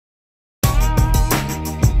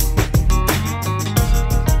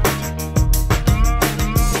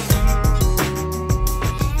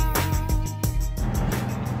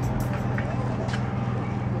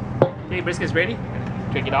brisket is ready.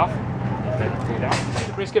 Take it off.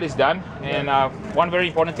 The brisket is done, and one very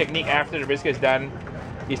important technique after the brisket is done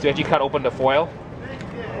is to actually cut open the foil.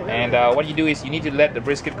 And what you do is you need to let the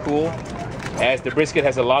brisket cool, as the brisket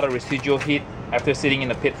has a lot of residual heat after sitting in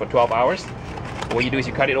the pit for 12 hours. What you do is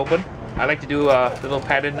you cut it open. I like to do a little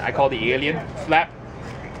pattern I call the alien flap,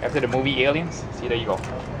 after the movie Aliens. See, there you go.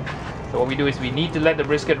 So what we do is we need to let the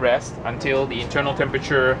brisket rest until the internal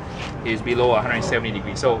temperature is below 170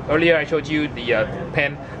 degrees. So earlier I showed you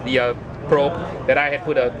the probe that I had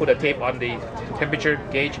put a tape on the temperature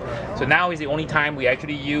gauge. So now is the only time we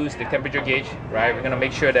actually use the temperature gauge, right? We're gonna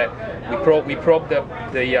make sure that we probe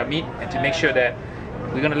the meat, and to make sure that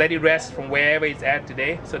we're gonna let it rest from wherever it's at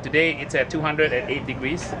today. So today it's at 208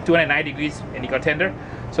 degrees, 209 degrees in the contender.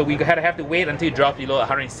 So we have to wait until it drops below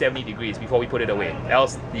 170 degrees before we put it away,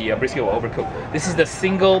 else the brisket will overcook. This is the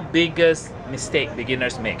single biggest mistake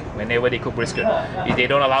beginners make whenever they cook brisket, is they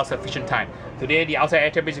don't allow sufficient time. Today the outside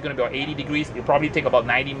air temperature is going to be about 80 degrees. It'll probably take about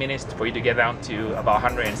 90 minutes for you to get down to about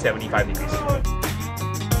 175 degrees.